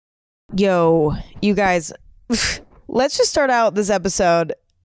Yo, you guys, let's just start out this episode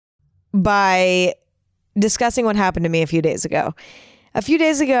by discussing what happened to me a few days ago. A few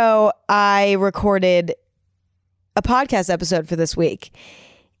days ago, I recorded a podcast episode for this week,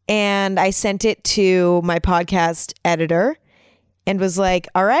 and I sent it to my podcast editor and was like,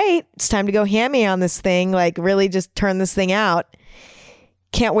 all right, it's time to go hammy on this thing. Like, really just turn this thing out.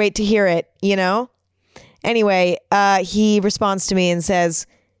 Can't wait to hear it, you know? Anyway, he responds to me and says,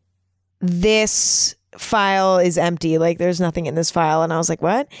 this file is empty. Like, there's nothing in this file. And I was like,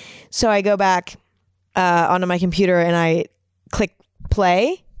 what? So I go back onto my computer and I click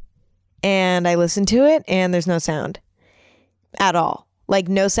play and I listen to it and there's no sound at all. Like,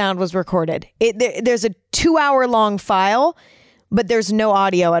 no sound was recorded. There's a 2-hour long file, but there's no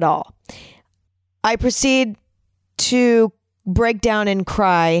audio at all. I proceed to break down and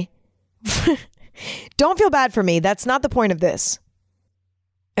cry. Don't feel bad for me. That's not the point of this.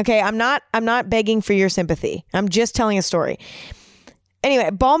 Okay, I'm not begging for your sympathy. I'm just telling a story. Anyway, I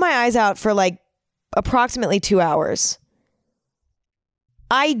bawl my eyes out for like approximately 2 hours.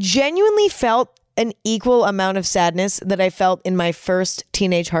 I genuinely felt an equal amount of sadness that I felt in my first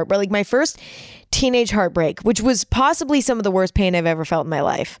teenage heartbreak. Like my first teenage heartbreak, which was possibly some of the worst pain I've ever felt in my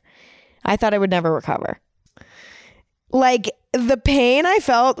life. I thought I would never recover. Like, the pain I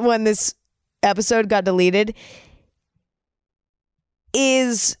felt when this episode got deleted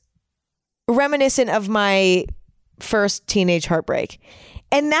is reminiscent of my first teenage heartbreak.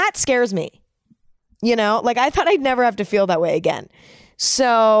 And that scares me. You know, like, I thought I'd never have to feel that way again.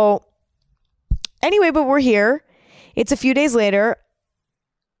 So anyway, but we're here. It's a few days later.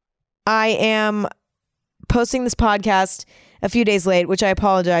 I am posting this podcast a few days late, which I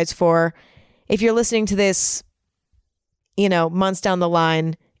apologize for. If you're listening to this, you know, months down the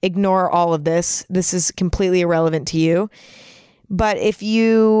line, ignore all of this. This is completely irrelevant to you. But if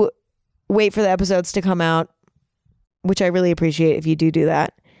you wait for the episodes to come out, which I really appreciate if you do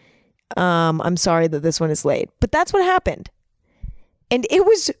that, I'm sorry that this one is late. But that's what happened. And it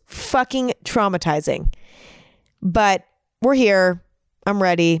was fucking traumatizing. But we're here. I'm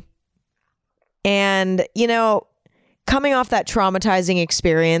ready. And, you know, coming off that traumatizing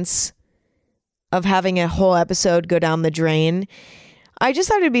experience of having a whole episode go down the drain, I just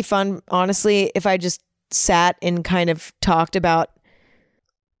thought it'd be fun, honestly, if I just sat and kind of talked about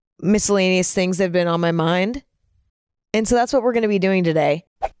miscellaneous things that have been on my mind. And so that's what we're going to be doing today.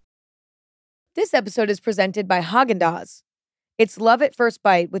 This episode is presented by Häagen-Dazs. It's love at first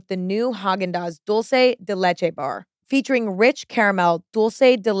bite with the new Häagen-Dazs Dulce de Leche bar, featuring rich caramel dulce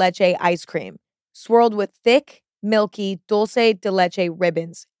de leche ice cream, swirled with thick, milky dulce de leche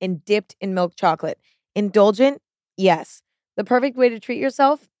ribbons and dipped in milk chocolate. Indulgent? Yes. The perfect way to treat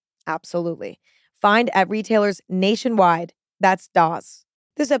yourself? Absolutely. Find at retailers nationwide. That's DAS.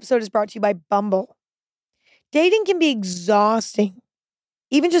 This episode is brought to you by Bumble. Dating can be exhausting.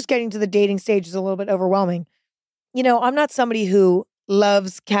 Even just getting to the dating stage is a little bit overwhelming. You know, I'm not somebody who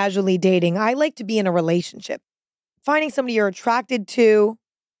loves casually dating. I like to be in a relationship. Finding somebody you're attracted to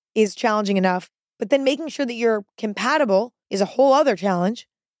is challenging enough, but then making sure that you're compatible is a whole other challenge.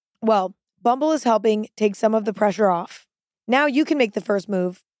 Well, Bumble is helping take some of the pressure off. Now you can make the first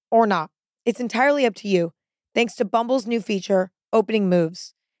move or not. It's entirely up to you, thanks to Bumble's new feature, Opening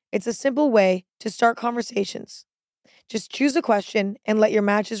Moves. It's a simple way to start conversations. Just choose a question and let your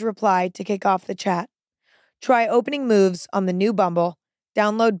matches reply to kick off the chat. Try Opening Moves on the new Bumble.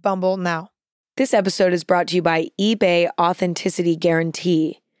 Download Bumble now. This episode is brought to you by eBay Authenticity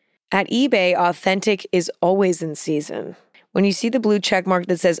Guarantee. At eBay, authentic is always in season. When you see the blue check mark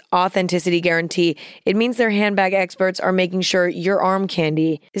that says Authenticity Guarantee, it means their handbag experts are making sure your arm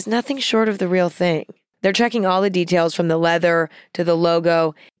candy is nothing short of the real thing. They're checking all the details from the leather to the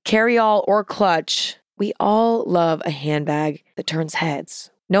logo, carry-all or clutch. We all love a handbag that turns heads.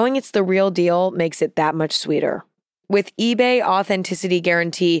 Knowing it's the real deal makes it that much sweeter. With eBay Authenticity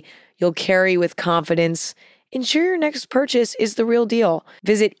Guarantee, you'll carry with confidence. Ensure your next purchase is the real deal.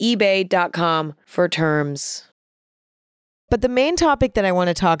 Visit ebay.com for terms. But the main topic that I want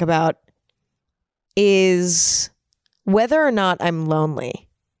to talk about is whether or not I'm lonely,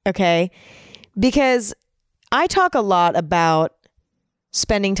 okay? Because I talk a lot about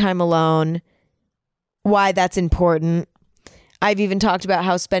spending time alone, why that's important. I've even talked about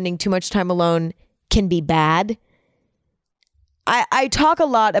how spending too much time alone can be bad. I talk a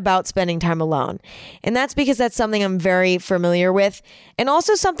lot about spending time alone, and that's because that's something I'm very familiar with, and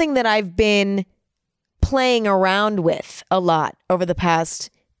also something that I've been playing around with a lot over the past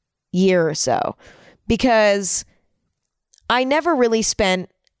year or so, because I never really spent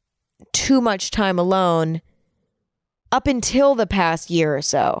too much time alone up until the past year or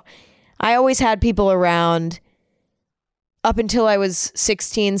so. I always had people around. Up until I was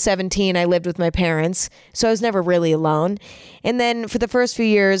 16, 17, I lived with my parents, so I was never really alone. And then for the first few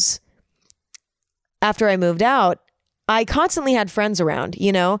years after I moved out, I constantly had friends around,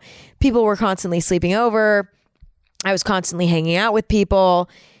 you know? People were constantly sleeping over. I was constantly hanging out with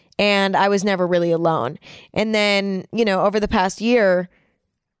people, and I was never really alone. And then, you know, over the past year,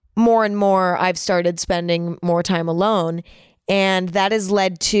 more and more, I've started spending more time alone, and that has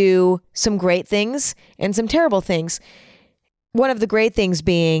led to some great things and some terrible things. One of the great things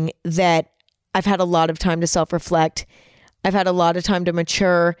being that I've had a lot of time to self-reflect. I've had a lot of time to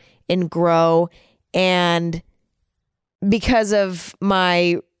mature and grow. And because of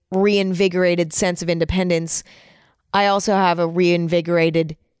my reinvigorated sense of independence, I also have a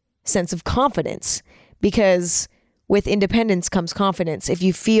reinvigorated sense of confidence, because with independence comes confidence. If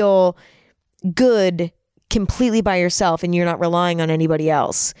you feel good completely by yourself and you're not relying on anybody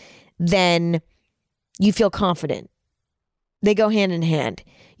else, then you feel confident. They go hand in hand.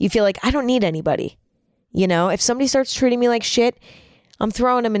 You feel like, I don't need anybody. You know, if somebody starts treating me like shit, I'm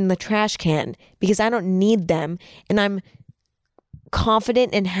throwing them in the trash can because I don't need them. And I'm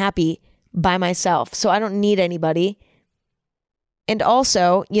confident and happy by myself. So I don't need anybody. And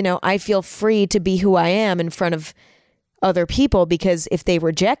also, you know, I feel free to be who I am in front of other people, because if they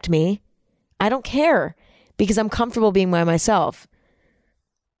reject me, I don't care, because I'm comfortable being by myself.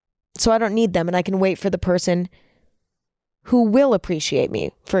 So I don't need them, and I can wait for the person who will appreciate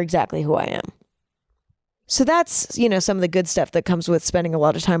me for exactly who I am. So that's, you know, some of the good stuff that comes with spending a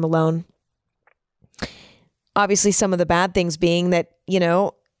lot of time alone. Obviously, some of the bad things being that, you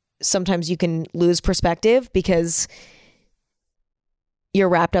know, sometimes you can lose perspective because you're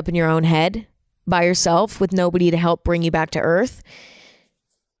wrapped up in your own head by yourself with nobody to help bring you back to earth.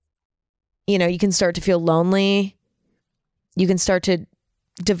 You know, you can start to feel lonely. You can start to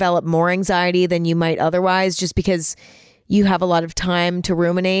develop more anxiety than you might otherwise, just because you have a lot of time to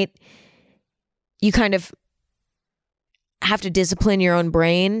ruminate. You kind of have to discipline your own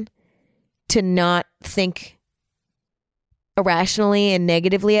brain to not think irrationally and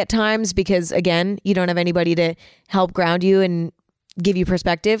negatively at times, because again, you don't have anybody to help ground you and give you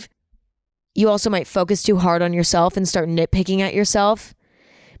perspective. You also might focus too hard on yourself and start nitpicking at yourself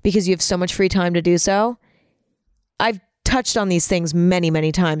because you have so much free time to do so. I've touched on these things many,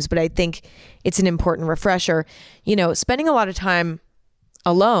 many times, but I think it's an important refresher. You know, spending a lot of time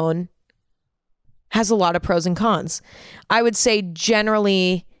alone has a lot of pros and cons. I would say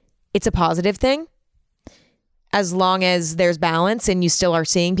generally it's a positive thing, as long as there's balance and you still are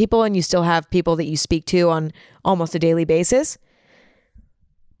seeing people and you still have people that you speak to on almost a daily basis.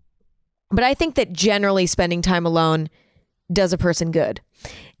 But I think that generally spending time alone does a person good.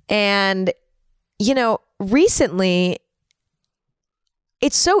 And, you know, recently,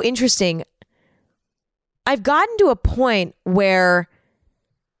 it's so interesting. I've gotten to a point where,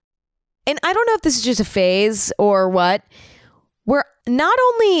 and I don't know if this is just a phase or what, where not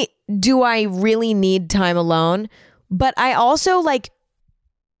only do I really need time alone, but I also like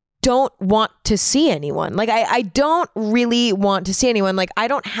don't want to see anyone. Like I don't really want to see anyone. Like I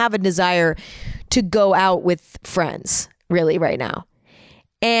don't have a desire to go out with friends really right now.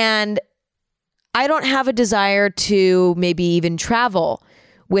 And I don't have a desire to maybe even travel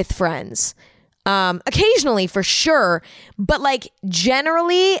with friends. Occasionally for sure, but like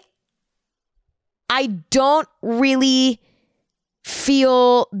generally I don't really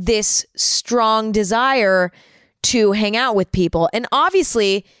feel this strong desire to hang out with people. And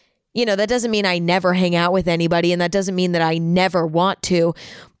obviously, you know, that doesn't mean I never hang out with anybody, and that doesn't mean that I never want to.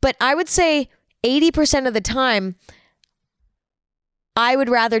 But I would say 80% of the time, I would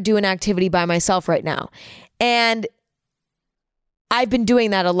rather do an activity by myself right now. And I've been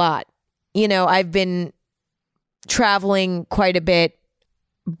doing that a lot. You know, I've been traveling quite a bit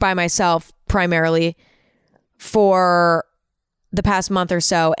by myself primarily for the past month or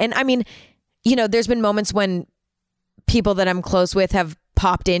so. And I mean, you know, there's been moments when people that I'm close with have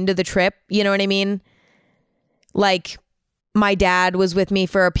popped into the trip. You know what I mean? Like my dad was with me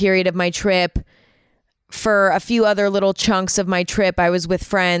for a period of my trip. For a few other little chunks of my trip, I was with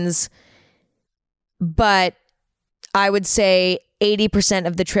friends. But I would say 80%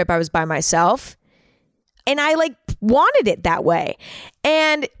 of the trip I was by myself. And I like wanted it that way.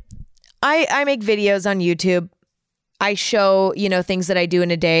 And I make videos on YouTube. I show, you know, things that I do in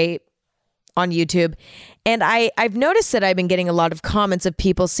a day on YouTube. And I've noticed that I've been getting a lot of comments of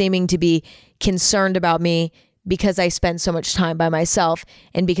people seeming to be concerned about me because I spend so much time by myself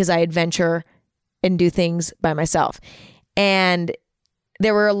and because I adventure and do things by myself. And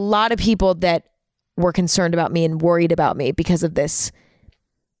there were a lot of people that were concerned about me and worried about me because of this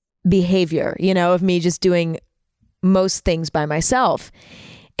behavior, of me just doing most things by myself.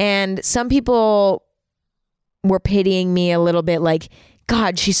 And some people were pitying me a little bit, like,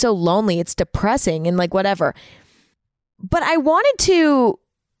 God, she's so lonely. It's depressing and like whatever. But I wanted to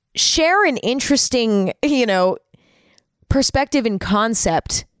share an interesting, perspective and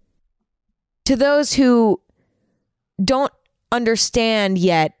concept to those who don't understand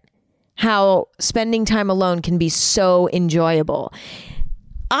yet how spending time alone can be so enjoyable.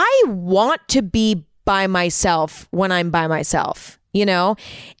 I want to be by myself when I'm by myself.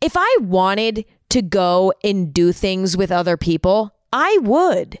 If I wanted to go and do things with other people, I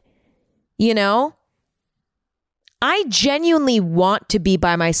would. I genuinely want to be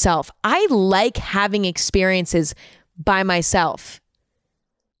by myself. I like having experiences by myself.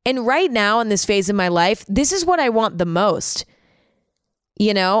 And right now in this phase of my life, this is what I want the most.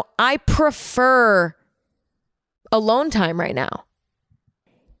 I prefer alone time right now.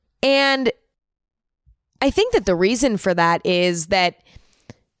 And I think that the reason for that is that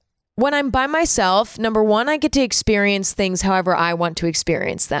when I'm by myself, number one, I get to experience things however I want to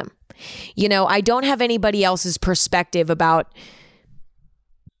experience them. I don't have anybody else's perspective about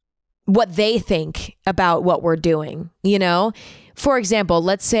what they think about what we're doing. For example,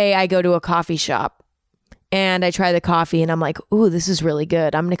 let's say I go to a coffee shop and I try the coffee and I'm like, ooh, this is really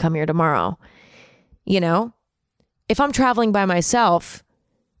good. I'm going to come here tomorrow. If I'm traveling by myself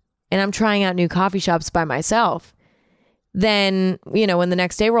and I'm trying out new coffee shops by myself, then, when the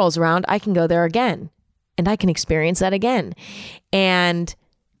next day rolls around, I can go there again and I can experience that again. And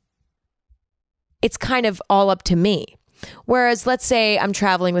it's kind of all up to me. Whereas let's say I'm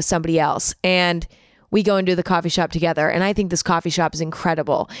traveling with somebody else and we go and do the coffee shop together and I think this coffee shop is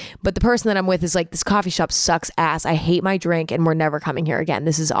incredible. But the person that I'm with is like, this coffee shop sucks ass. I hate my drink and we're never coming here again.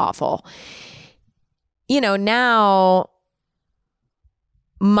 This is awful. Now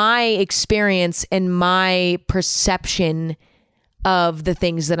my experience and my perception of the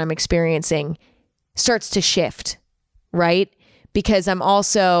things that I'm experiencing starts to shift, right? Because I'm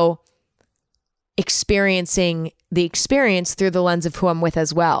also experiencing the experience through the lens of who I'm with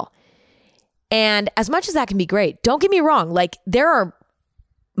as well. And as much as that can be great, don't get me wrong, like there are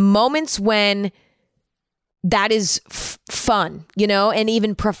moments when that is fun, and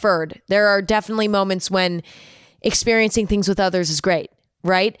even preferred. There are definitely moments when experiencing things with others is great,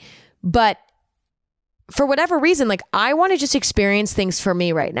 right? But for whatever reason, like I want to just experience things for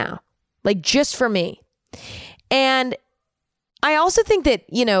me right now, like just for me. And I also think that,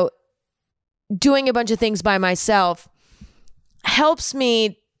 doing a bunch of things by myself helps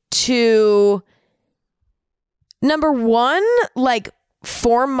me to, number one, like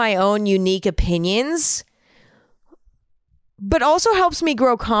form my own unique opinions, but also helps me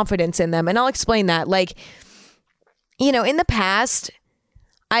grow confidence in them. And I'll explain that. Like, in the past,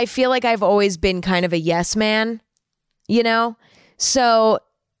 I feel like I've always been kind of a yes man, So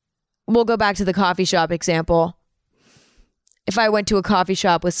we'll go back to the coffee shop example. If I went to a coffee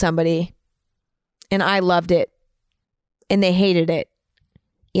shop with somebody and I loved it and they hated it,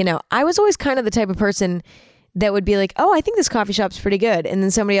 I was always kind of the type of person that would be like, oh, I think this coffee shop's pretty good. And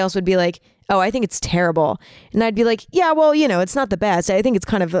then somebody else would be like, oh, I think it's terrible. And I'd be like, yeah, well, it's not the best. I think it's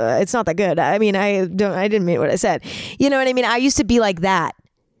kind of, it's not that good. I mean, I didn't mean what I said. You know what I mean? I used to be like that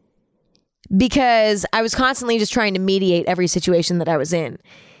because I was constantly just trying to mediate every situation that I was in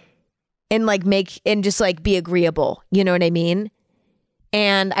and like just like be agreeable. You know what I mean?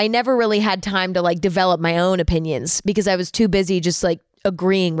 And I never really had time to like develop my own opinions because I was too busy just like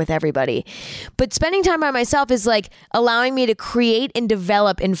agreeing with everybody. But spending time by myself is like allowing me to create and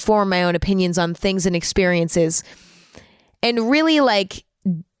develop and form my own opinions on things and experiences and really like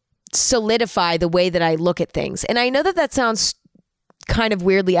solidify the way that I look at things. And I know that sounds kind of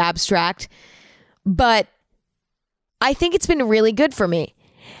weirdly abstract, but I think it's been really good for me.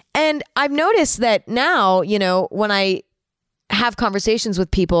 And I've noticed that now, when I have conversations with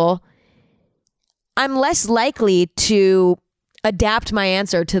people, I'm less likely to adapt my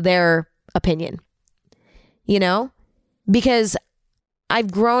answer to their opinion, because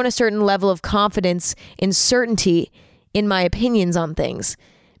I've grown a certain level of confidence and certainty in my opinions on things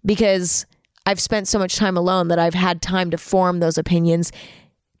because I've spent so much time alone that I've had time to form those opinions,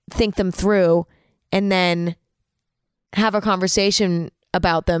 think them through, and then have a conversation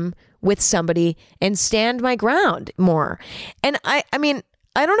about them with somebody and stand my ground more. And I mean,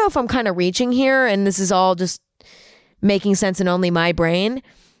 I don't know if I'm kind of reaching here and this is all just making sense in only my brain,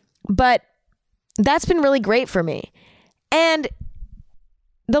 but that's been really great for me. And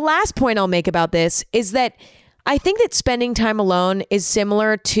the last point I'll make about this is that I think that spending time alone is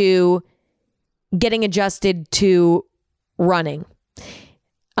similar to getting adjusted to running.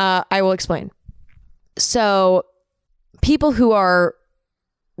 I will explain. So people who are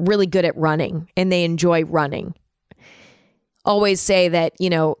really good at running and they enjoy running always say that,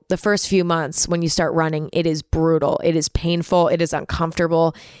 the first few months when you start running, it is brutal. It is painful. It is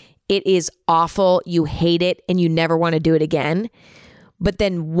uncomfortable. It is awful. You hate it and you never want to do it again. But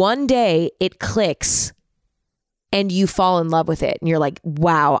then one day it clicks and you fall in love with it. And you're like,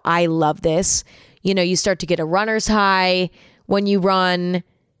 wow, I love this. You start to get a runner's high when you run.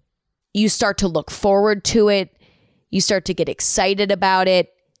 You start to look forward to it. You start to get excited about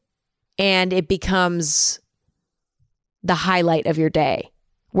it. And it becomes the highlight of your day.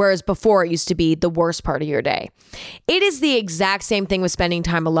 Whereas before it used to be the worst part of your day. It is the exact same thing with spending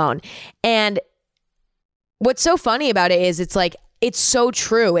time alone. And what's so funny about it is it's so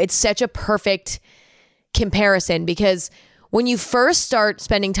true. It's such a perfect comparison because when you first start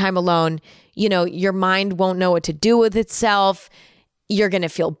spending time alone, your mind won't know what to do with itself. You're going to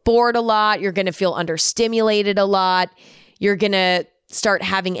feel bored a lot. You're going to feel understimulated a lot. You're going to start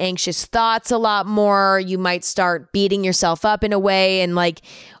having anxious thoughts a lot more. You might start beating yourself up in a way and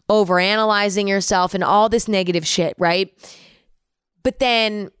overanalyzing yourself and all this negative shit, right? But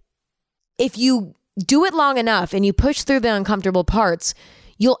then if you do it long enough and you push through the uncomfortable parts,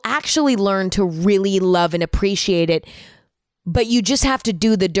 you'll actually learn to really love and appreciate it. But you just have to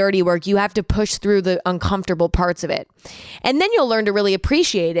do the dirty work. You have to push through the uncomfortable parts of it. And then you'll learn to really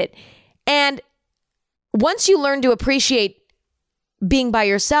appreciate it. And once you learn to appreciate being by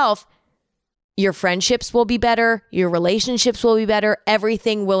yourself, your friendships will be better, your relationships will be better,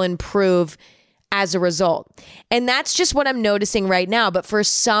 everything will improve as a result. And that's just what I'm noticing right now. But for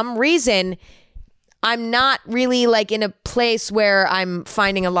some reason, I'm not really in a place where I'm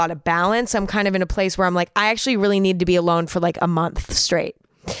finding a lot of balance. I'm kind of in a place where I'm I actually really need to be alone for a month straight.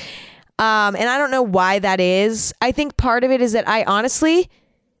 And I don't know why that is. I think part of it is that I honestly,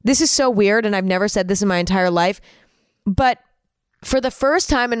 this is so weird and I've never said this in my entire life, but for the first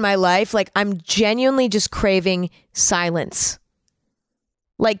time in my life, I'm genuinely just craving silence.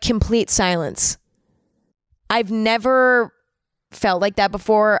 Complete silence. I've never felt like that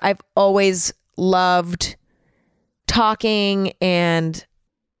before. I've always loved talking and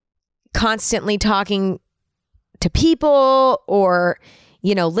constantly talking to people or,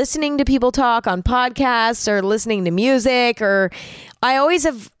 listening to people talk on podcasts or listening to music, or I always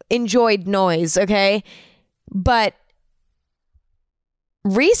have enjoyed noise. Okay. But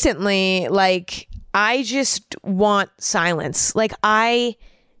recently, I just want silence. I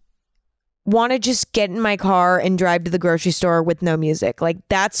want to just get in my car and drive to the grocery store with no music.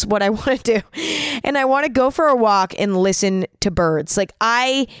 That's what I want to do. And I want to go for a walk and listen to birds.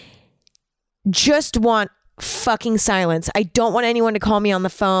 I just want fucking silence. I don't want anyone to call me on the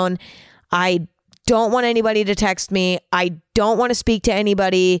phone. I don't want anybody to text me. I don't want to speak to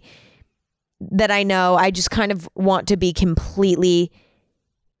anybody that I know. I just kind of want to be completely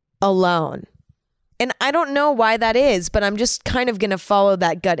alone. And I don't know why that is, but I'm just kind of going to follow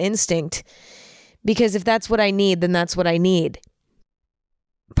that gut instinct because if that's what I need, then that's what I need.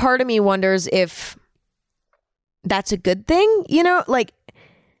 Part of me wonders if that's a good thing,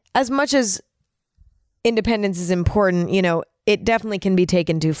 as much as independence is important, it definitely can be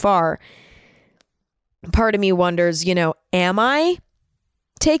taken too far. Part of me wonders, am I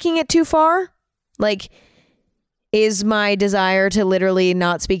taking it too far? Is my desire to literally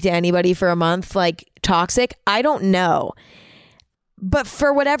not speak to anybody for a month toxic? I don't know. But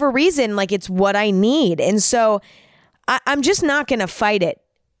for whatever reason, it's what I need. And so I'm just not going to fight it.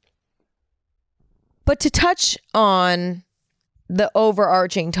 But to touch on the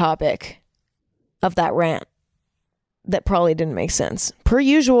overarching topic of that rant that probably didn't make sense. Per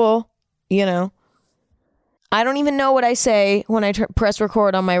usual, I don't even know what I say when I press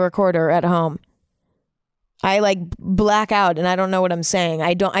record on my recorder at home. I black out and I don't know what I'm saying.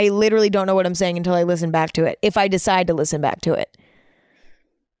 I literally don't know what I'm saying until I listen back to it. If I decide to listen back to it,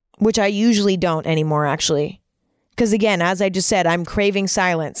 which I usually don't anymore, actually. Because again, as I just said, I'm craving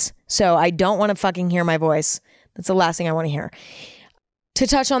silence. So I don't want to fucking hear my voice. That's the last thing I want to hear. To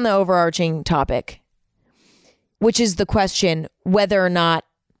touch on the overarching topic, which is the question whether or not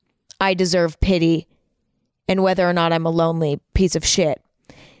I deserve pity and whether or not I'm a lonely piece of shit.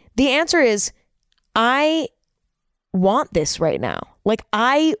 The answer is, I want this right now.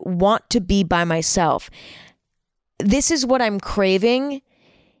 I want to be by myself. This is what I'm craving.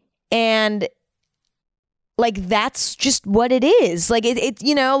 And that's just what it is.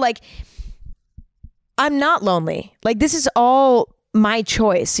 I'm not lonely. This is all my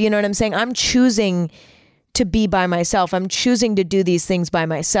choice. You know what I'm saying? I'm choosing to be by myself. I'm choosing to do these things by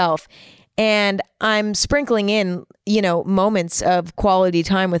myself. and I'm sprinkling in, moments of quality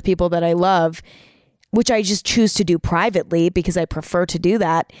time with people that I love, which I just choose to do privately because I prefer to do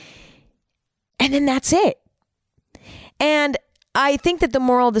that. And then that's it. And I think that the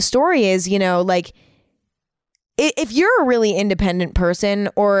moral of the story is, if you're a really independent person,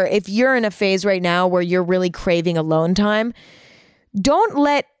 or if you're in a phase right now where you're really craving alone time, don't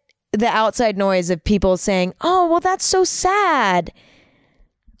let the outside noise of people saying, oh, well, that's so sad.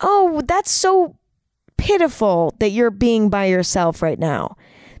 Oh, that's so pitiful that you're being by yourself right now.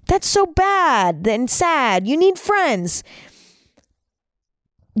 That's so bad and sad. You need friends.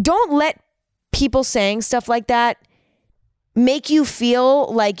 Don't let people saying stuff like that make you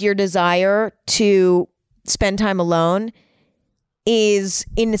feel like your desire to spend time alone is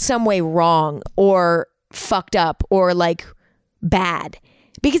in some way wrong or fucked up or like bad,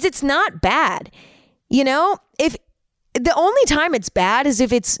 because it's not bad. If the only time it's bad is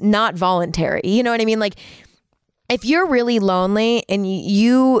if it's not voluntary, you know what I mean? Like, if you're really lonely and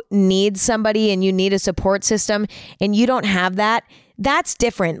you need somebody and you need a support system and you don't have that, that's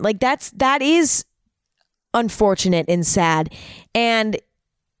different. Like that is unfortunate and sad. And,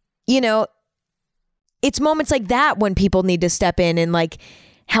 it's moments like that when people need to step in and like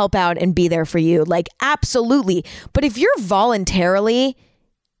help out and be there for you. Like, absolutely. But if you're voluntarily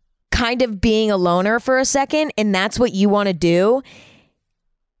kind of being a loner for a second and that's what you want to do,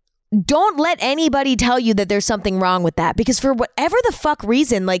 don't let anybody tell you that there's something wrong with that, because for whatever the fuck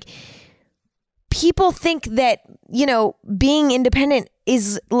reason, like, people think that, being independent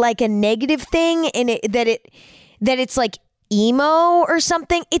is like a negative thing and that it's like emo or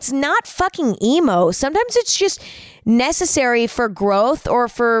something. It's not fucking emo. Sometimes it's just necessary for growth or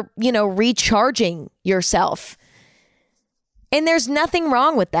for, recharging yourself. And there's nothing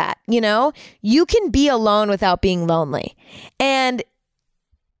wrong with that. You can be alone without being lonely. And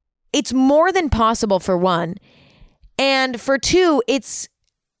it's more than possible, for one. And for two, it's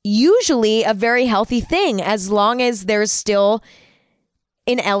usually a very healthy thing as long as there's still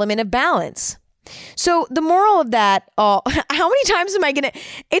an element of balance. So the moral of that, how many times am I going to,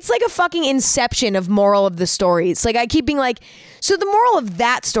 it's like a fucking inception of moral of the stories. Like, I keep being like, so the moral of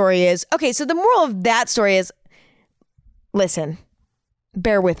that story is, listen,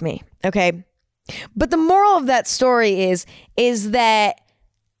 bear with me. Okay. But the moral of that story is that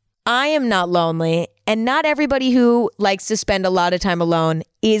I am not lonely, and not everybody who likes to spend a lot of time alone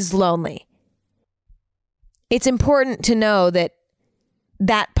is lonely. It's important to know that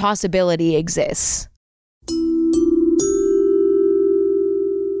possibility exists.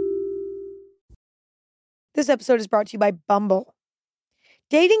 This episode is brought to you by Bumble.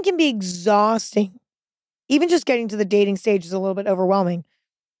 Dating can be exhausting. Even just getting to the dating stage is a little bit overwhelming.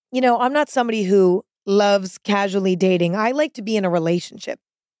 I'm not somebody who loves casually dating. I like to be in a relationship.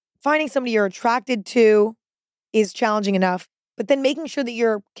 Finding somebody you're attracted to is challenging enough, but then making sure that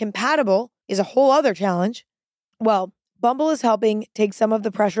you're compatible is a whole other challenge. Well, Bumble is helping take some of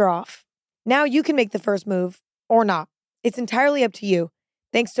the pressure off. Now you can make the first move or not. It's entirely up to you,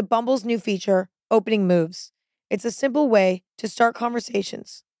 thanks to Bumble's new feature, Opening Moves. It's a simple way to start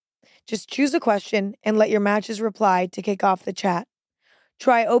conversations. Just choose a question and let your matches reply to kick off the chat.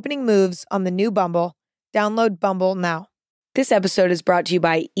 Try Opening Moves on the new Bumble. Download Bumble now. This episode is brought to you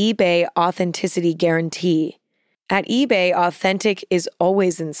by eBay Authenticity Guarantee. At eBay, authentic is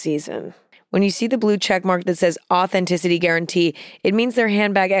always in season. When you see the blue check mark that says Authenticity Guarantee, it means their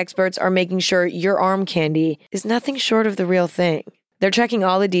handbag experts are making sure your arm candy is nothing short of the real thing. They're checking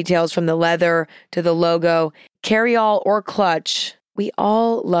all the details from the leather to the logo, carry-all or clutch. We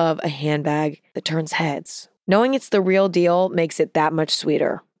all love a handbag that turns heads. Knowing it's the real deal makes it that much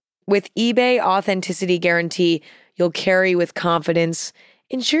sweeter. With eBay Authenticity Guarantee, you'll carry with confidence.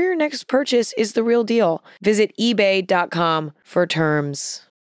 Ensure your next purchase is the real deal. Visit ebay.com for terms.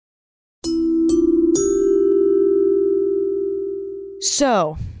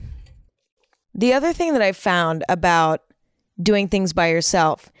 So, the other thing that I found about doing things by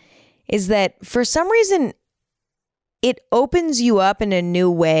yourself is that for some reason, it opens you up in a new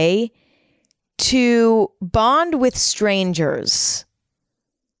way to bond with strangers.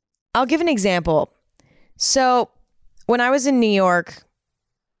 I'll give an example. So, when I was in New York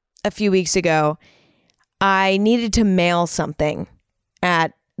a few weeks ago, I needed to mail something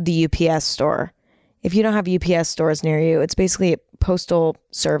at the UPS store. If you don't have UPS stores near you, it's basically a postal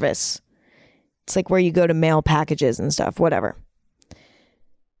service. It's like where you go to mail packages and stuff, whatever.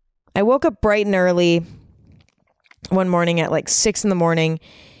 I woke up bright and early one morning at like 6 a.m.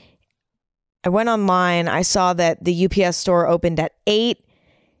 I went online. I saw that the UPS store opened at 8.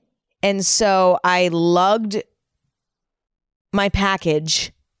 And so I lugged my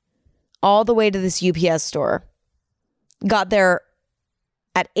package all the way to this UPS store. Got there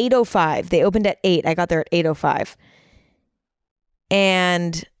at 8:05. They opened at 8. I got there at 8:05.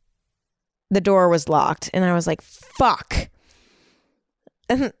 And the door was locked. And I was like, fuck.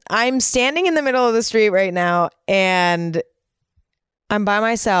 I'm standing in the middle of the street right now and I'm by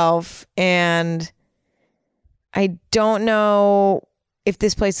myself and I don't know if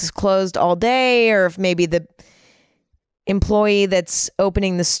this place is closed all day or if maybe the employee that's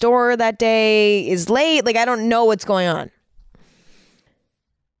opening the store that day is late. Like, I don't know what's going on.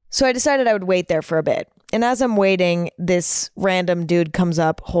 So I decided I would wait there for a bit. And as I'm waiting, this random dude comes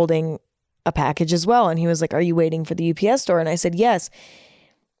up holding a package as well. And he was like, "Are you waiting for the UPS store?" And I said, "Yes."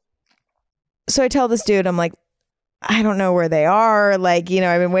 So I tell this dude, I'm like, "I don't know where they are. Like, you know,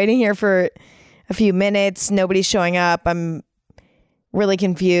 I've been waiting here for a few minutes. Nobody's showing up. I'm really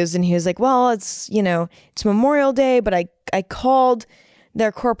confused." And he was like, "Well, it's, you know, it's Memorial Day, but I called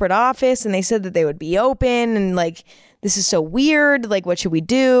their corporate office and they said that they would be open. And like, this is so weird. Like, what should we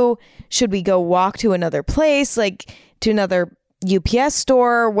do? Should we go walk to another place, like to another UPS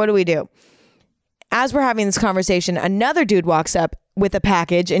store? What do we do?" As we're having this conversation, another dude walks up with a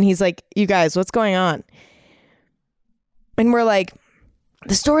package and he's like, "You guys, what's going on?" And we're like,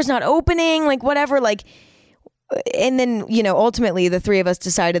 "The store's not opening, like whatever." Like, and then, you know, ultimately the three of us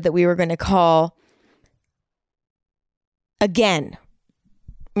decided that we were going to call again.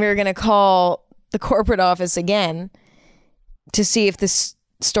 We were going to call the corporate office again to see if this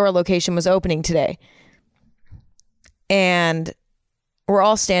store location was opening today. And we're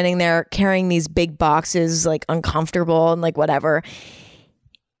all standing there carrying these big boxes, like uncomfortable and like whatever.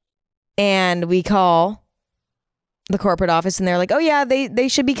 And we call the corporate office and they're like, "Oh yeah, they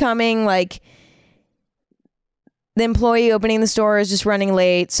should be coming. Like, the employee opening the store is just running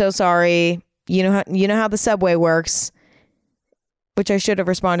late. So sorry. You know how the subway works." Which I should have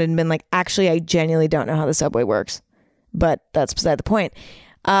responded and been like, "Actually, I genuinely don't know how the subway works." But that's beside the point.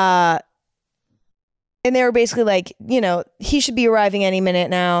 And they were basically like, you know, "He should be arriving any minute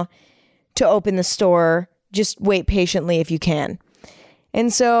now to open the store. Just wait patiently if you can."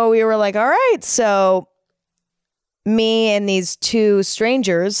 And so we were like, all right. So me and these two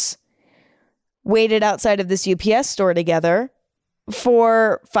strangers waited outside of this UPS store together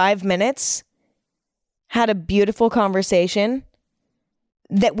for 5 minutes, had a beautiful conversation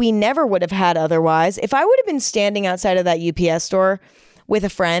that we never would have had otherwise. If I would have been standing outside of that UPS store with a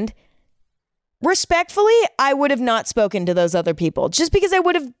friend, respectfully, I would have not spoken to those other people, just because I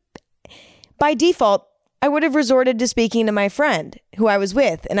would have, by default, I would have resorted to speaking to my friend who I was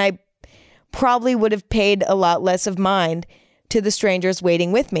with, and I probably would have paid a lot less of mind to the strangers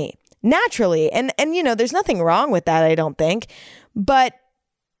waiting with me, naturally. And you know, there's nothing wrong with that, I don't think, but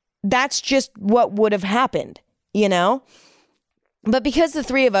that's just what would have happened, you know? But because the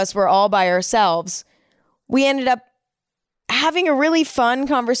three of us were all by ourselves, we ended up having a really fun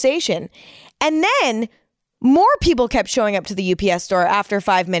conversation. And then more people kept showing up to the UPS store after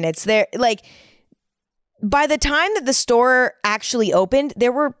 5 minutes. They're like, by the time that the store actually opened,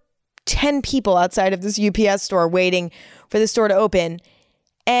 there were 10 people outside of this UPS store waiting for the store to open.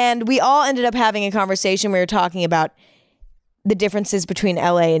 And we all ended up having a conversation. We were talking about the differences between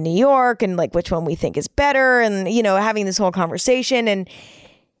LA and New York and like which one we think is better, and, you know, having this whole conversation. And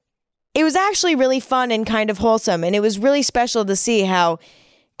it was actually really fun and kind of wholesome. And it was really special to see how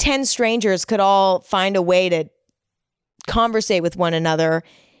 10 strangers could all find a way to conversate with one another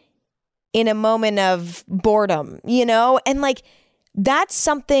in a moment of boredom, you know? And like, that's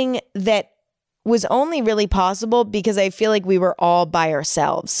something that was only really possible because I feel like we were all by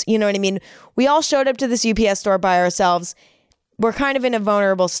ourselves. You know what I mean? We all showed up to this UPS store by ourselves. We're kind of in a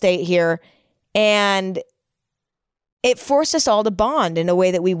vulnerable state here, and it forced us all to bond in a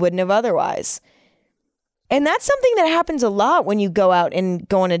way that we wouldn't have otherwise. And that's something that happens a lot when you go out and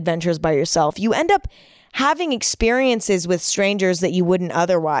go on adventures by yourself. You end up having experiences with strangers that you wouldn't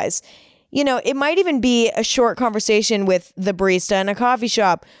otherwise. You know, it might even be a short conversation with the barista in a coffee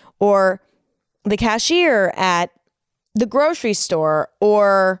shop, or the cashier at the grocery store,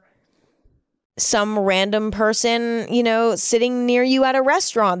 or some random person, you know, sitting near you at a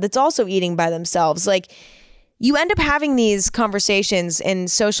restaurant that's also eating by themselves. Like, you end up having these conversations and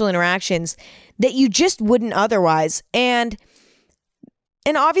social interactions that you just wouldn't otherwise. And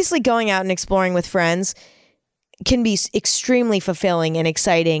obviously going out and exploring with friends can be extremely fulfilling and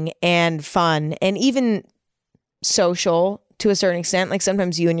exciting and fun and even social to a certain extent. Like,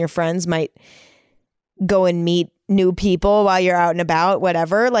 sometimes you and your friends might go and meet new people while you're out and about,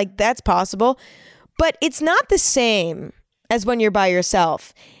 whatever. Like, that's possible. But it's not the same as when you're by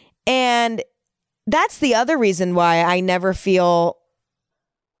yourself. And that's the other reason why I never feel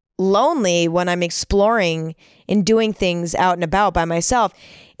lonely when I'm exploring and doing things out and about by myself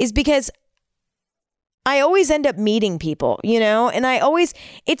is because I always end up meeting people, and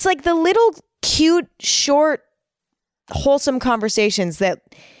it's like the little cute, short, wholesome conversations that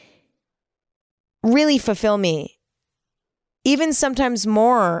really fulfill me, even sometimes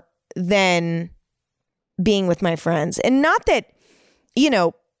more than being with my friends. And not that,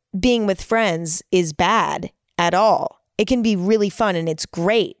 being with friends is bad at all. It can be really fun and it's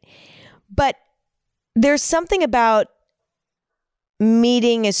great. But there's something about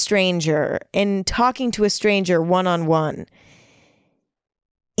meeting a stranger and talking to a stranger one-on-one,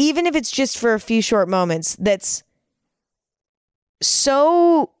 even if it's just for a few short moments, that's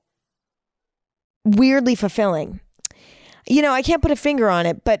so weirdly fulfilling. I can't put a finger on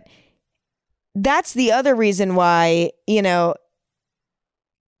it, but that's the other reason why,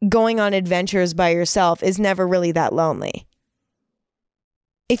 going on adventures by yourself is never really that lonely.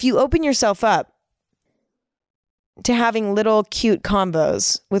 If you open yourself up to having little cute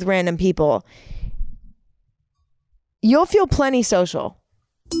combos with random people, you'll feel plenty social.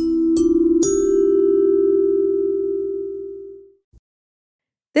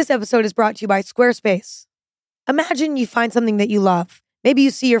 This episode is brought to you by Squarespace. Imagine you find something that you love. Maybe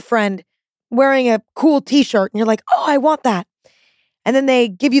you see your friend wearing a cool t-shirt and you're like, oh, I want that. And then they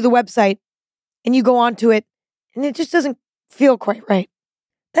give you the website and you go onto it and it just doesn't feel quite right.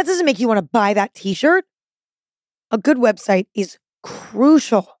 That doesn't make you want to buy that t-shirt. A good website is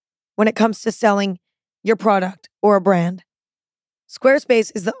crucial when it comes to selling your product or a brand.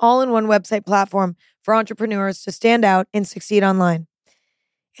 Squarespace is the all-in-one website platform for entrepreneurs to stand out and succeed online.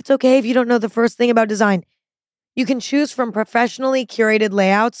 It's okay if you don't know the first thing about design. You can choose from professionally curated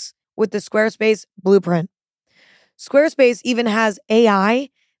layouts with the Squarespace Blueprint. Squarespace even has AI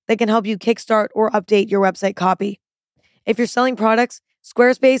that can help you kickstart or update your website copy. If you're selling products,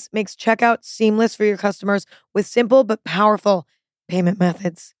 Squarespace makes checkout seamless for your customers with simple but powerful payment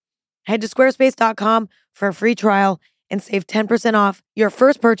methods. Head to squarespace.com for a free trial and save 10% off your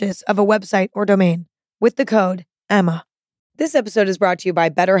first purchase of a website or domain with the code EMMA. This episode is brought to you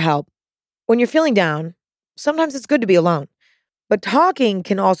by BetterHelp. When you're feeling down, sometimes it's good to be alone, but talking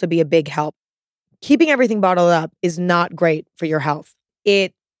can also be a big help. Keeping everything bottled up is not great for your health.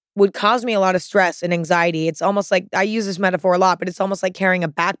 It would cause me a lot of stress and anxiety. It's almost like, I use this metaphor a lot, but it's almost like carrying a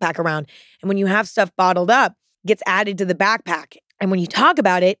backpack around. And when you have stuff bottled up, it gets added to the backpack. And when you talk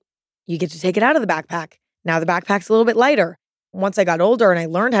about it, you get to take it out of the backpack. Now the backpack's a little bit lighter. Once I got older and I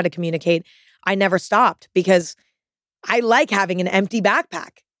learned how to communicate, I never stopped because I like having an empty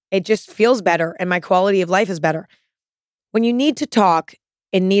backpack. It just feels better and my quality of life is better. When you need to talk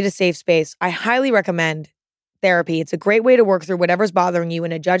and need a safe space, I highly recommend therapy. It's a great way to work through whatever's bothering you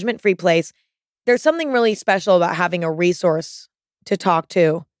in a judgment-free place. There's something really special about having a resource to talk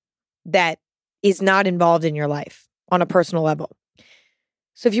to that is not involved in your life on a personal level.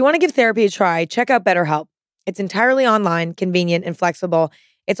 So if you want to give therapy a try, check out BetterHelp. It's entirely online, convenient, and flexible.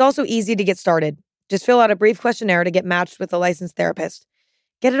 It's also easy to get started. Just fill out a brief questionnaire to get matched with a licensed therapist.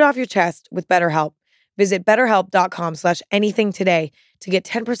 Get it off your chest with BetterHelp. Visit betterhelp.com/anything today to get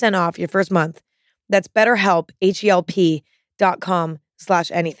 10% off your first month. That's BetterHelp,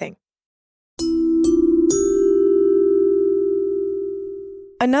 HELP.com/anything.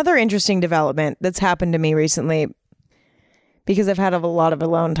 Another interesting development that's happened to me recently, because I've had a lot of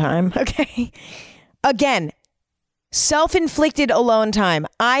alone time. Okay. Again, self-inflicted alone time.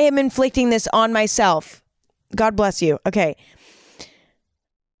 I am inflicting this on myself. God bless you. Okay.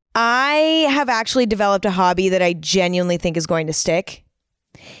 I have actually developed a hobby that I genuinely think is going to stick.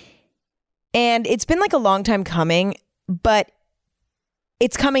 And it's been like a long time coming, but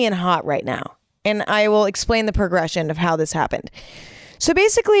it's coming in hot right now. And I will explain the progression of how this happened. So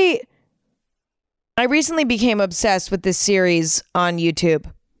basically, I recently became obsessed with this series on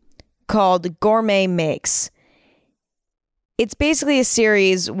YouTube called Gourmet Makes. It's basically a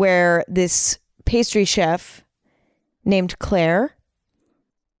series where this pastry chef named Claire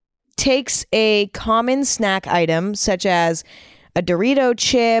takes a common snack item such as a Dorito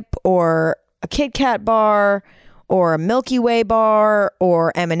chip or a Kit Kat bar or a Milky Way bar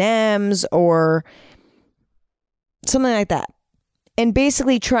or M&Ms or something like that, and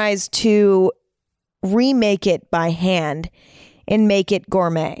basically tries to remake it by hand and make it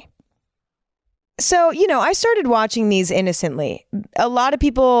gourmet. So, I started watching these innocently. A lot of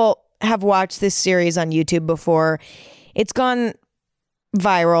people have watched this series on YouTube before. It's gone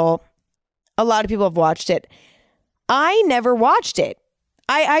viral. A lot of people have watched it. I never watched it.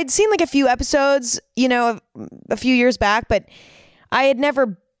 I'd seen like a few episodes, a few years back, but I had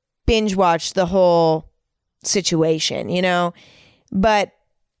never binge watched the whole situation, But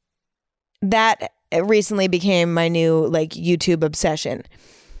that recently became my new like YouTube obsession.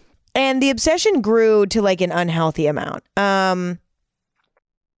 And the obsession grew to like an unhealthy amount.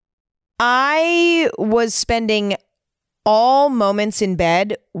 I was spending all moments in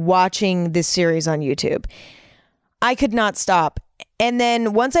bed watching this series on YouTube. I could not stop. And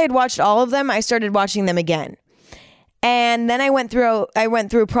then once I had watched all of them, I started watching them again. And then I went through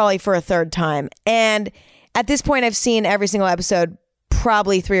probably for a third time. And at this point, I've seen every single episode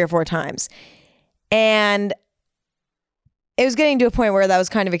probably 3 or 4 times. And it was getting to a point where that was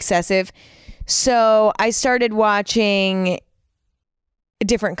kind of excessive. So I started watching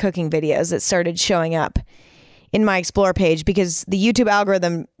different cooking videos that started showing up in my Explore page because the YouTube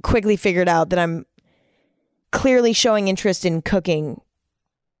algorithm quickly figured out that I'm clearly showing interest in cooking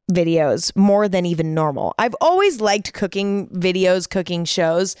videos more than even normal. I've always liked cooking videos, cooking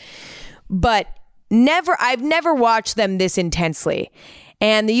shows, but I've never watched them this intensely.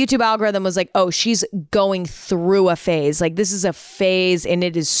 And the YouTube algorithm was like, oh, she's going through a phase. Like, this is a phase and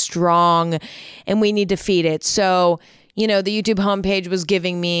it is strong and we need to feed it. So, the YouTube homepage was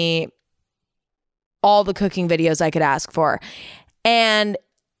giving me all the cooking videos I could ask for. And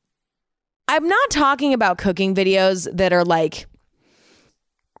I'm not talking about cooking videos that are like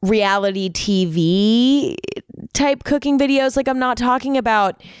reality TV type cooking videos. Like, I'm not talking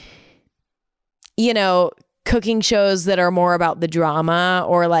about, cooking shows that are more about the drama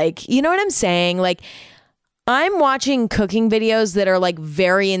or like, you know what I'm saying? Like, I'm watching cooking videos that are like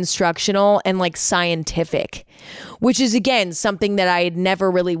very instructional and like scientific, which is again something that I had never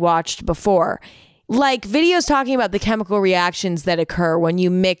really watched before. Like videos talking about the chemical reactions that occur when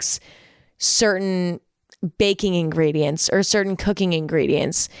you mix certain baking ingredients or certain cooking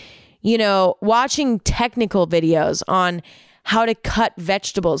ingredients. Watching technical videos on how to cut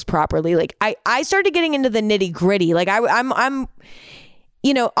vegetables properly. Like I started getting into the nitty gritty. Like I'm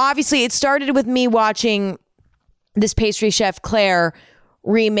obviously it started with me watching this pastry chef Claire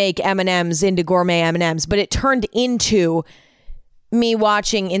remake M&Ms into gourmet M&Ms, but it turned into me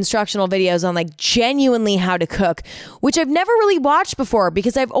watching instructional videos on like genuinely how to cook, which I've never really watched before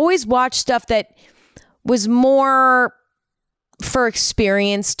because I've always watched stuff that was more for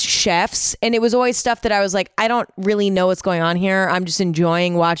experienced chefs. And it was always stuff that I was like, I don't really know what's going on here. I'm just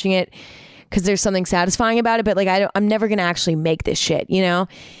enjoying watching it because there's something satisfying about it. But like, I'm never going to actually make this shit,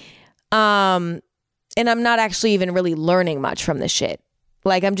 and I'm not actually even really learning much from this shit.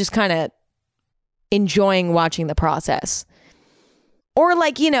 Like, I'm just kind of enjoying watching the process. Or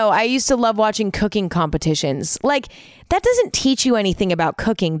like, I used to love watching cooking competitions. Like, that doesn't teach you anything about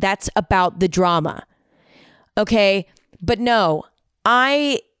cooking. That's about the drama. Okay? But no,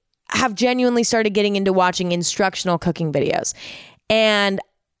 I have genuinely started getting into watching instructional cooking videos. And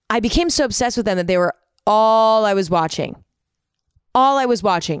I became so obsessed with them that they were all I was watching. All I was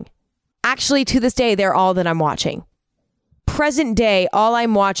watching. Actually, to this day, they're all that I'm watching. Present day, all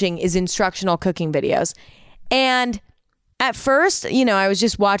I'm watching is instructional cooking videos. And at first, I was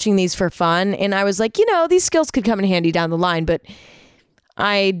just watching these for fun. And I was like, these skills could come in handy down the line. But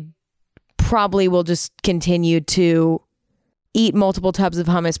I probably will just continue to eat multiple tubs of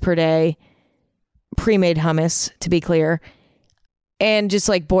hummus per day. Pre-made hummus, to be clear. And just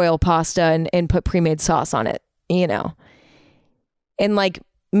like boil pasta and put pre-made sauce on it, And like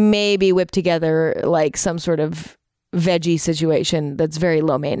maybe whip together like some sort of veggie situation that's very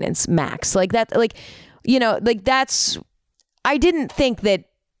low maintenance max. Like that, like, that's, I didn't think that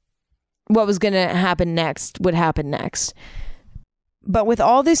what was going to happen next would happen next. But with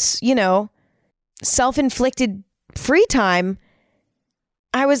all this, self-inflicted free time,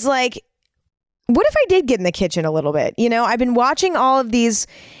 I was like, what if I did get in the kitchen a little bit? I've been watching all of these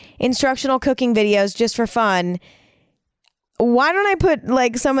instructional cooking videos just for fun. Why don't I put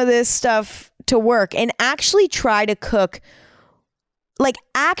like some of this stuff to work and actually try to cook like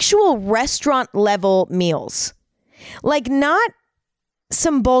actual restaurant level meals? Like not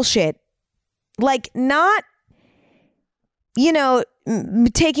some bullshit. Like not,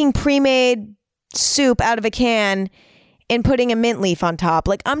 taking pre-made soup out of a can and putting a mint leaf on top.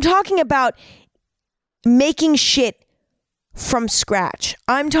 Like I'm talking about making shit from scratch.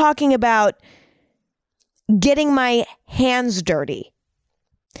 I'm talking about getting my hands dirty.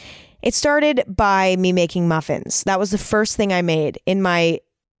 It started by me making muffins. That was the first thing I made in my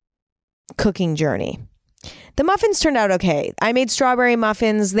cooking journey. The muffins turned out okay. I made strawberry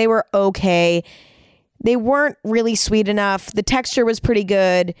muffins. They were okay. They weren't really sweet enough. The texture was pretty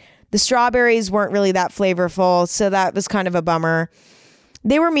good. The strawberries weren't really that flavorful, so that was kind of a bummer.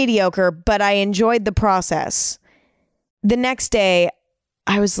 They were mediocre, but I enjoyed the process. The next day,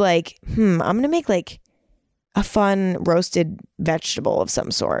 I was like, I'm going to make like a fun roasted vegetable of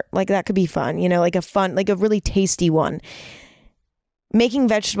some sort. Like that could be fun, like a really tasty one. Making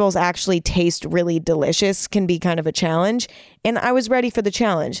vegetables actually taste really delicious can be kind of a challenge. And I was ready for the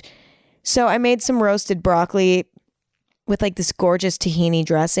challenge. So I made some roasted broccoli with like this gorgeous tahini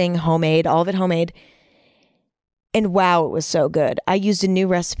dressing, homemade, all of it homemade. And wow, it was so good. I used a new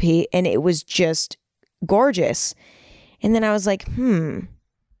recipe and it was just gorgeous. And then I was like,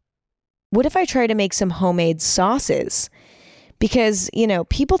 what if I try to make some homemade sauces? Because,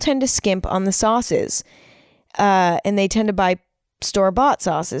 people tend to skimp on the sauces and they tend to buy store-bought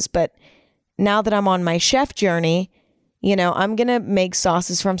sauces. But now that I'm on my chef journey, I'm going to make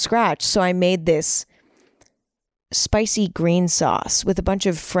sauces from scratch. So I made this spicy green sauce with a bunch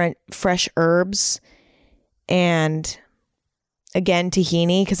of fresh herbs and, again,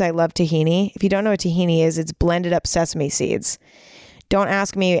 tahini, because I love tahini. If you don't know what tahini is, it's blended up sesame seeds. Don't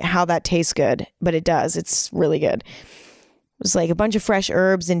ask me how that tastes good, but it does. It's really good. It was like a bunch of fresh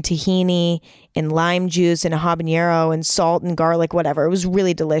herbs and tahini and lime juice and a habanero and salt and garlic, whatever. It was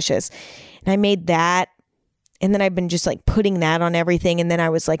really delicious. And I made that. And then I've been just like putting that on everything. And then I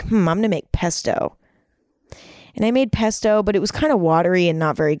was like, I'm going to make pesto. And I made pesto, but it was kind of watery and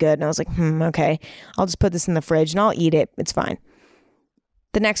not very good. And I was like, okay, I'll just put this in the fridge and I'll eat it. It's fine.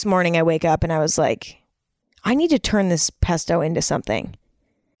 The next morning I wake up and I was like, I need to turn this pesto into something.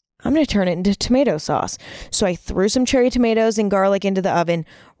 I'm going to turn it into tomato sauce. So I threw some cherry tomatoes and garlic into the oven,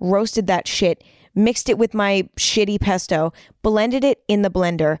 roasted that shit, mixed it with my shitty pesto, blended it in the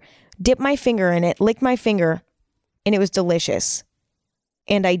blender, dipped my finger in it, licked my finger, and it was delicious.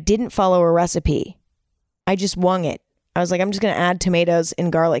 And I didn't follow a recipe. I just wung it. I was like, I'm just going to add tomatoes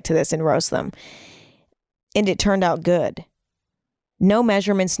and garlic to this and roast them. And it turned out good. No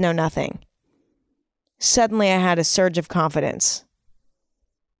measurements, no nothing. Suddenly I had a surge of confidence.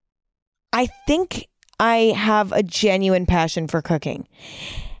 I think I have a genuine passion for cooking.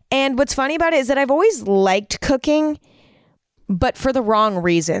 And what's funny about it is that I've always liked cooking, but for the wrong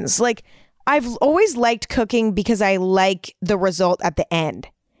reasons. Like, I've always liked cooking because I like the result at the end.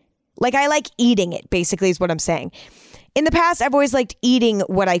 Like, I like eating it, basically, is what I'm saying. In the past, I've always liked eating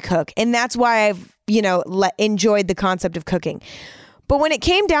what I cook. And that's why I've, enjoyed the concept of cooking. But when it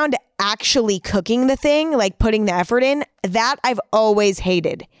came down to actually cooking the thing, like putting the effort in, that I've always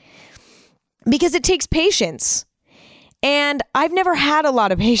hated. Because it takes patience. And I've never had a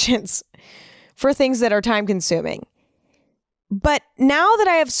lot of patience for things that are time consuming. But now that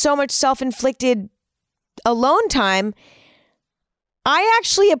I have so much self-inflicted alone time, I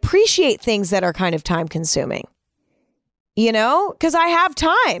actually appreciate things that are kind of time consuming. Because I have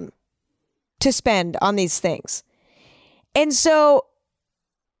time to spend on these things. And so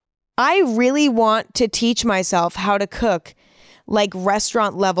I really want to teach myself how to cook like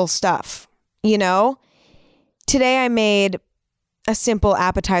restaurant level stuff. Today I made a simple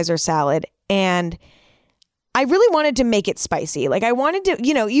appetizer salad and I really wanted to make it spicy. Like I wanted to,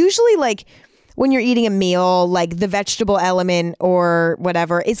 usually like when you're eating a meal, like the vegetable element or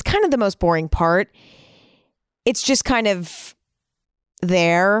whatever is kind of the most boring part. It's just kind of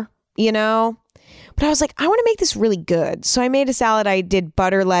there, But I was like, I want to make this really good. So I made a salad. I did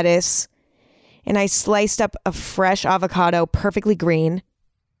butter lettuce and I sliced up a fresh avocado, perfectly green.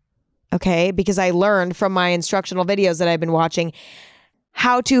 Okay, because I learned from my instructional videos that I've been watching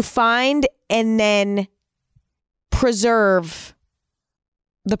how to find and then preserve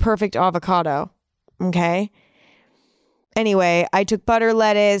the perfect avocado. Okay. Anyway, I took butter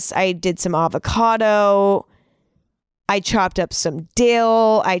lettuce. I did some avocado. I chopped up some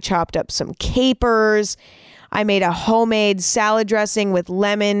dill. I chopped up some capers. I made a homemade salad dressing with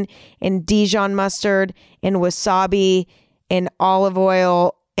lemon and Dijon mustard and wasabi and olive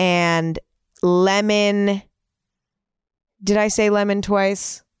oil and lemon. Did I say lemon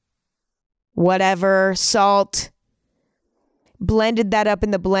twice? Whatever. Salt. Blended that up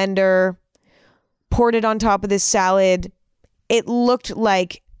in the blender. Poured it on top of this salad. It looked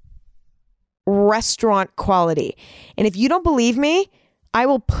like restaurant quality. And if you don't believe me, I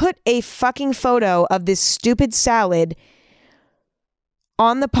will put a fucking photo of this stupid salad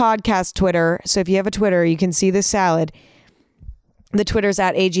on the podcast Twitter. So if you have a Twitter, you can see this salad. The Twitter's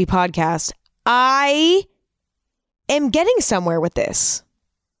at AG Podcast. I am getting somewhere with this.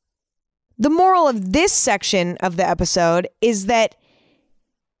 The moral of this section of the episode is that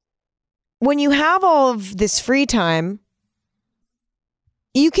when you have all of this free time,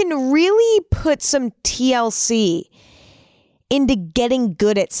 you can really put some TLC into getting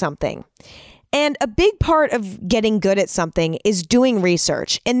good at something. And a big part of getting good at something is doing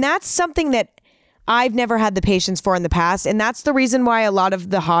research. And that's something that I've never had the patience for in the past. And that's the reason why a lot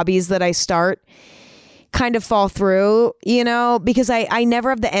of the hobbies that I start kind of fall through, because I never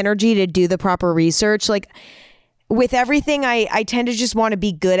have the energy to do the proper research. Like with everything, I tend to just want to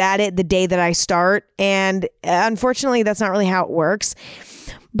be good at it the day that I start. And unfortunately, that's not really how it works.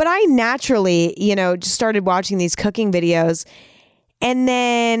 But I naturally, just started watching these cooking videos. And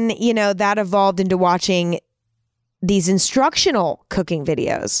then, that evolved into watching these instructional cooking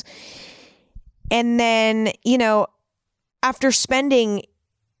videos. And then, after spending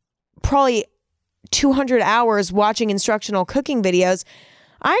probably 200 hours watching instructional cooking videos,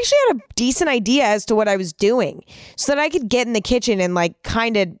 I actually had a decent idea as to what I was doing so that I could get in the kitchen and like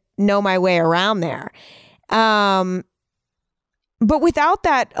kind of know my way around there. But without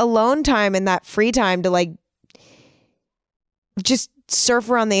that alone time and that free time to like just surf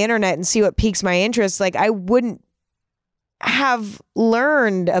around the internet and see what piques my interest, like I wouldn't have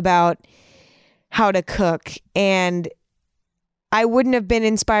learned about how to cook and I wouldn't have been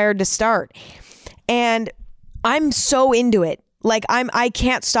inspired to start. And I'm so into it. Like I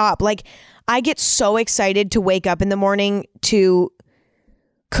can't stop. Like I get so excited to wake up in the morning to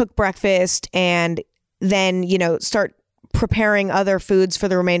cook breakfast and then, start preparing other foods for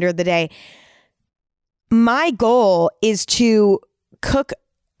the remainder of the day. My goal is to cook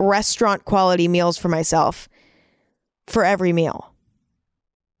restaurant quality meals for myself for every meal.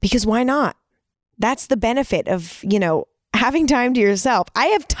 Because why not? That's the benefit of, having time to yourself. I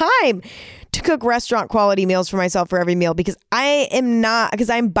have time to cook restaurant quality meals for myself for every meal because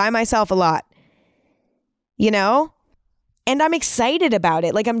I'm by myself a lot, and I'm excited about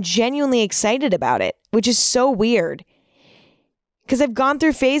it. Like I'm genuinely excited about it, which is so weird because I've gone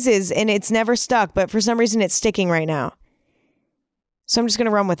through phases and it's never stuck, but for some reason it's sticking right now. So I'm just going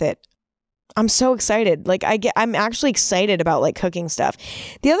to run with it. I'm so excited. Like I'm actually excited about like cooking stuff.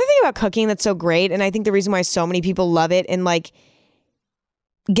 The other thing about cooking that's so great, and I think the reason why so many people love it and like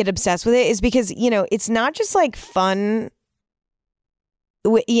get obsessed with it is because, it's not just like fun,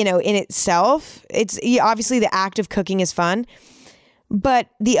 in itself. It's obviously the act of cooking is fun. But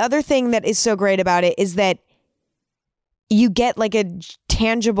the other thing that is so great about it is that you get like a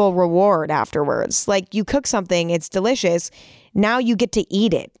tangible reward afterwards. Like you cook something, it's delicious. Now you get to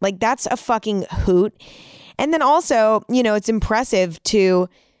eat it. Like that's a fucking hoot. And then also, it's impressive to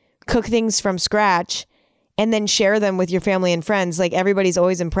cook things from scratch and then share them with your family and friends. Like everybody's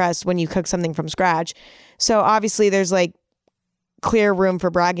always impressed when you cook something from scratch. So obviously there's like clear room for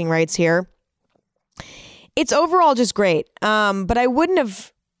bragging rights here. It's overall just great. But I wouldn't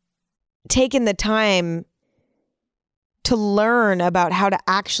have taken the time to learn about how to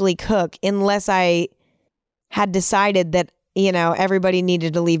actually cook unless I had decided that, everybody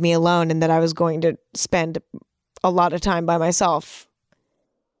needed to leave me alone and that I was going to spend a lot of time by myself.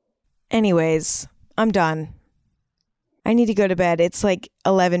 Anyways, I'm done. I need to go to bed. It's like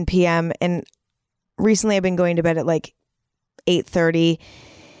 11 p.m. and recently I've been going to bed at like 8:30.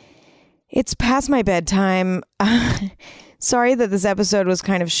 It's past my bedtime. Sorry that this episode was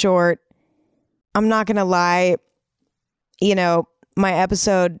kind of short. I'm not going to lie. My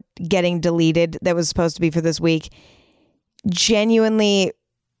episode getting deleted that was supposed to be for this week, genuinely,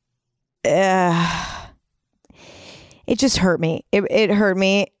 it just hurt me. It hurt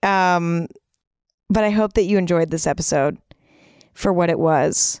me. But I hope that you enjoyed this episode for what it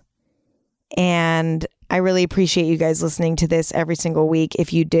was. And I really appreciate you guys listening to this every single week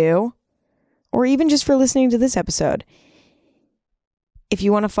if you do, or even just for listening to this episode. If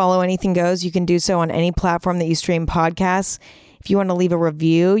you want to follow Anything Goes, you can do so on any platform that you stream podcasts. If you want to leave a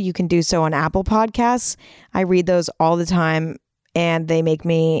review, you can do so on Apple Podcasts. I read those all the time and they make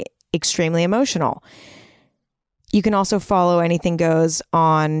me extremely emotional. You can also follow Anything Goes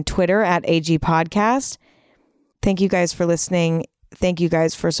on Twitter at AG Podcast. Thank you guys for listening. Thank you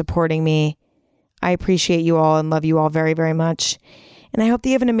guys for supporting me. I appreciate you all and love you all very, very much. And I hope that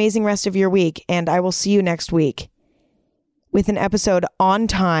you have an amazing rest of your week. And I will see you next week with an episode on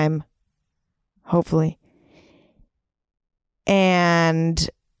time, hopefully. And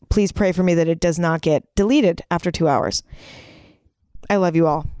please pray for me that it does not get deleted after 2 hours. I love you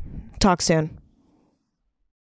all. Talk soon.